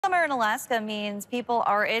Summer in Alaska means people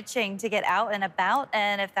are itching to get out and about,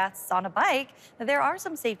 and if that's on a bike, there are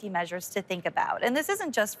some safety measures to think about. And this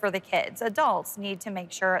isn't just for the kids. Adults need to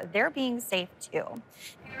make sure they're being safe too.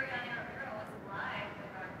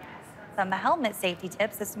 Some helmet safety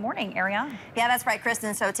tips this morning, Ariana. Yeah, that's right,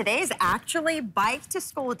 Kristen. So today's actually bike to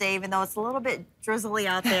school day, even though it's a little bit drizzly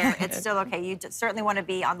out there. It's still okay. You certainly want to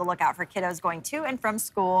be on the lookout for kiddos going to and from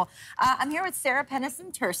school. I'm here with Sarah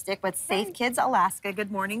Pennison-Turstick with Safe Kids Alaska.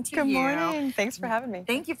 Good morning to you. Good morning. Thanks for having me.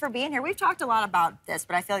 Thank you for being here. We've talked a lot about this,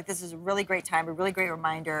 but I feel like this is a really great time, a really great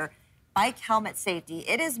reminder. Bike helmet safety,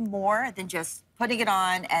 it is more than just putting it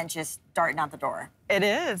on and just darting out the door. It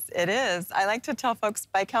is, it is. I like to tell folks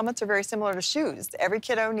bike helmets are very similar to shoes. Every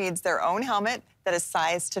kiddo needs their own helmet that is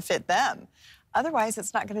sized to fit them. Otherwise,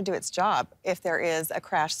 it's not going to do its job if there is a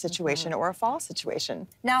crash situation or a fall situation.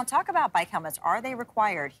 Now, talk about bike helmets. Are they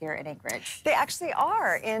required here in Anchorage? They actually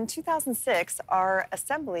are. In 2006, our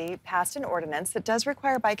assembly passed an ordinance that does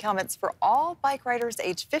require bike helmets for all bike riders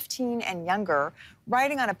age 15 and younger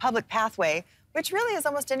riding on a public pathway, which really is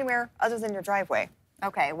almost anywhere other than your driveway.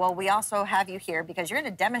 Okay, well, we also have you here because you're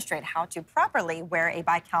going to demonstrate how to properly wear a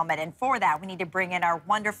bike helmet. And for that, we need to bring in our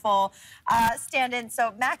wonderful stand-in.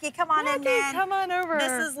 So, Mackie, come on in, man. Come on over.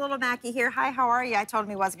 This is little Mackie here. Hi, how are you? I told him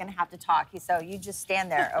he wasn't going to have to talk, so you just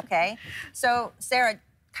stand there, okay? So, Sarah,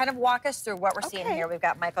 kind of walk us through what we're seeing here. We've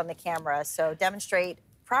got Mike on the camera, so demonstrate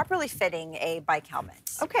properly fitting a bike helmet.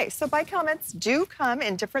 Okay, so bike helmets do come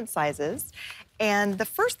in different sizes. And the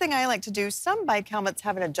first thing I like to do, some bike helmets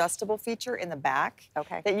have an adjustable feature in the back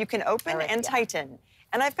that you can open and tighten.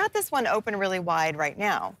 And I've got this one open really wide right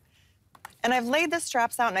now. And I've laid the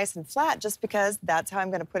straps out nice and flat just because that's how I'm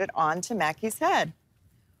going to put it onto Mackie's head.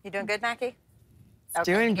 You doing good, Mackie?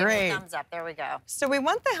 Doing give me great. a thumbs up. There we go. So we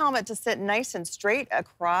want the helmet to sit nice and straight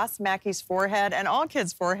across Mackie's forehead and all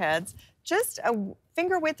kids' foreheads, just a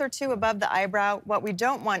finger width or two above the eyebrow. What we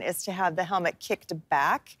don't want is to have the helmet kicked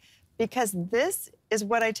back, because this is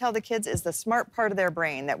what I tell the kids is the smart part of their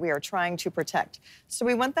brain that we are trying to protect. So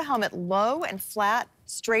we want the helmet low and flat,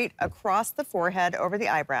 straight across the forehead over the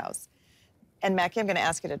eyebrows. And Mackie, I'm going to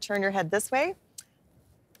ask you to turn your head this way.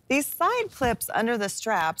 These side clips under the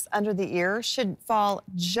straps, under the ear, should fall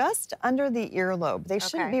just under the earlobe. They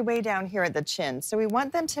shouldn't be way down here at the chin. So we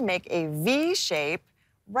want them to make a V shape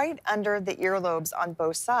right under the earlobes on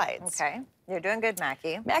both sides. Okay, you're doing good,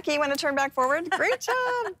 Mackie. Mackie, you want to turn back forward? Great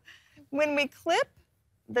job. When we clip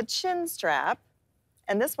the chin strap,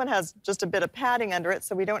 and this one has just a bit of padding under it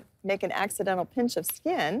so we don't make an accidental pinch of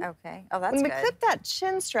skin. Okay, oh, that's good. When we good. clip that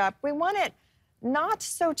chin strap, we want it not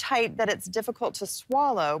so tight that it's difficult to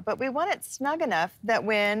swallow, but we want it snug enough that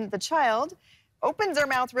when the child opens their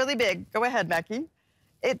mouth really big, go ahead, Mackie,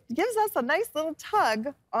 it gives us a nice little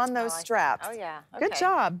tug on those straps. Oh, yeah. Okay. Good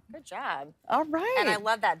job. Good job. All right. And I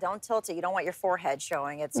love that. Don't tilt it. You don't want your forehead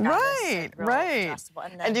showing. It's got this real adjustable.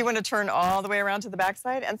 And do you want to turn all the way around to the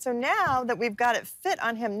backside? And so now that we've got it fit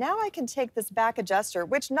on him, now I can take this back adjuster,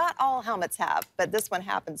 which not all helmets have, but this one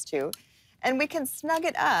happens to, and we can snug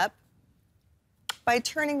it up by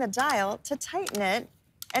turning the dial to tighten it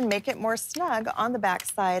and make it more snug on the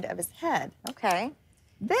backside of his head. Okay.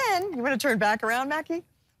 Then, you want to turn back around, Mackie?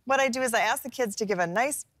 What I do is I ask the kids to give a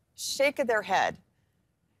nice shake of their head.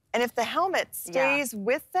 And if the helmet stays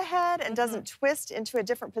with the head and doesn't twist into a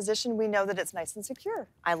different position, we know that it's nice and secure.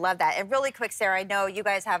 I love that. And really quick, Sarah, I know you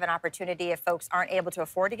guys have an opportunity if folks aren't able to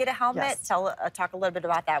afford to get a helmet. Talk a little bit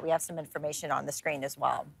about that. We have some information on the screen as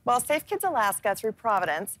well. Well, Safe Kids Alaska, through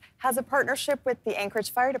Providence, has a partnership with the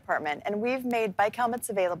Anchorage Fire Department, and we've made bike helmets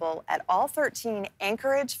available at all 13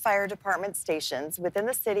 Anchorage Fire Department stations within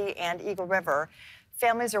the city and Eagle River.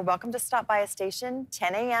 Families are welcome to stop by a station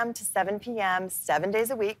 10 a.m. to 7 p.m. 7 days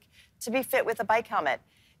a week to be fit with a bike helmet.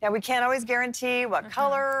 Now, we can't always guarantee what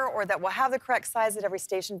color or that we'll have the correct size at every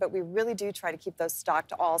station, but we really do try to keep those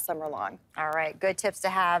stocked all summer long. All right, good tips to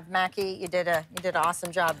have. Mackie, you did an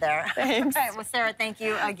awesome job there. Thanks. All right, well, Sarah, thank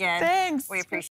you again. Thanks. We appreciate it.